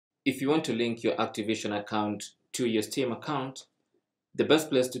If you want to link your Activision account to your Steam account, the best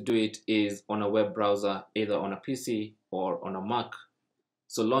place to do it is on a web browser, either on a PC or on a Mac.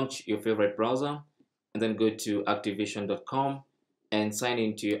 So launch your favorite browser and then go to activision.com and sign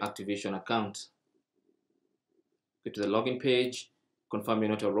into your Activision account. Go to the login page, confirm you're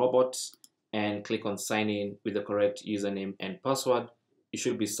not a robot, and click on sign in with the correct username and password. You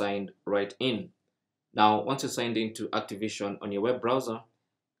should be signed right in. Now, once you're signed into Activision on your web browser,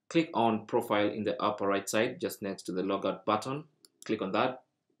 click on profile in the upper right side, just next to the logout button. Click on that.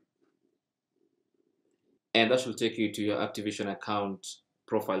 And that should take you to your Activision account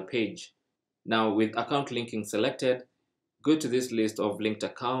profile page. Now, with account linking selected, go to this list of linked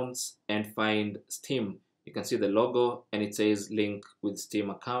accounts and find Steam. You can see the logo and it says link with Steam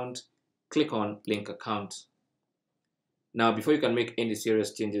account. Click on link account. Now, before you can make any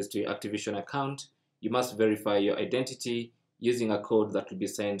serious changes to your Activision account, you must verify your identity using a code that will be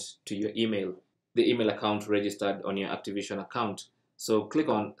sent to your email, the email account registered on your Activision account. So click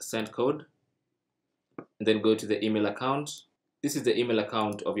on send code and then go to the email account. This is the email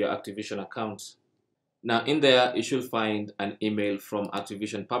account of your Activision account. Now in there, you should find an email from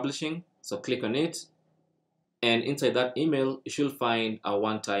Activision Publishing. So click on it. And inside that email, you should find a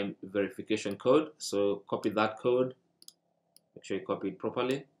one-time verification code. So copy that code. Make sure you copy it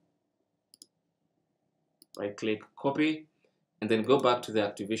properly. Right click, copy, and then go back to the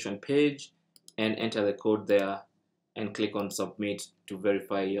Activision page and enter the code there and click on submit to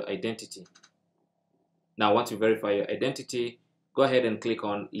verify your identity. Now, once you verify your identity, go ahead and click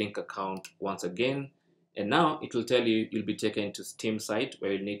on link account once again. And now it will tell you you'll be taken to Steam site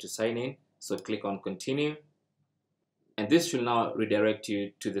where you'll need to sign in. So click on continue. And this should now redirect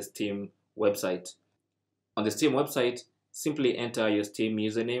you to the Steam website. On the Steam website, simply enter your Steam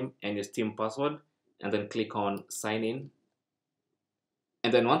username and your Steam password and then click on sign in.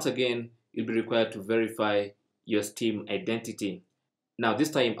 And then once again, you'll be required to verify your Steam identity. Now this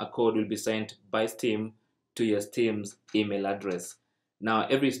time a code will be sent by Steam to your Steam's email address. Now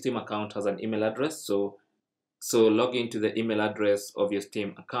every Steam account has an email address, so log into the email address of your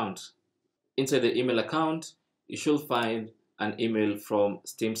Steam account. Inside the email account, you should find an email from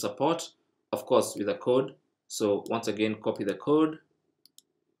Steam support, of course with a code. So once again, copy the code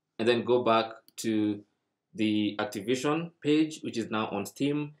and then go back to the Activision page, which is now on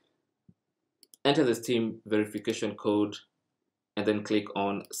Steam. Enter the Steam verification code and then click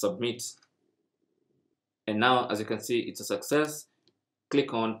on submit. And now, as you can see, it's a success.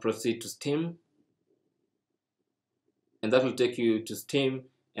 Click on proceed to Steam. And that will take you to Steam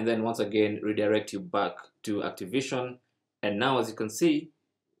and then once again redirect you back to Activision. And now, as you can see,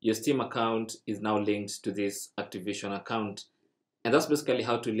 your Steam account is now linked to this Activision account. And that's basically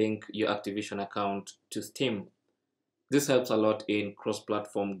how to link your Activision account to Steam. This helps a lot in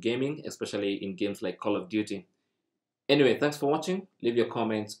cross-platform gaming, especially in games like Call of Duty. Anyway, thanks for watching. Leave your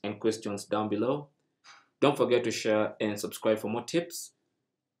comments and questions down below. Don't forget to share and subscribe for more tips.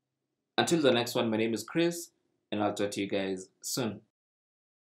 Until the next one, my name is Chris, and I'll talk to you guys soon.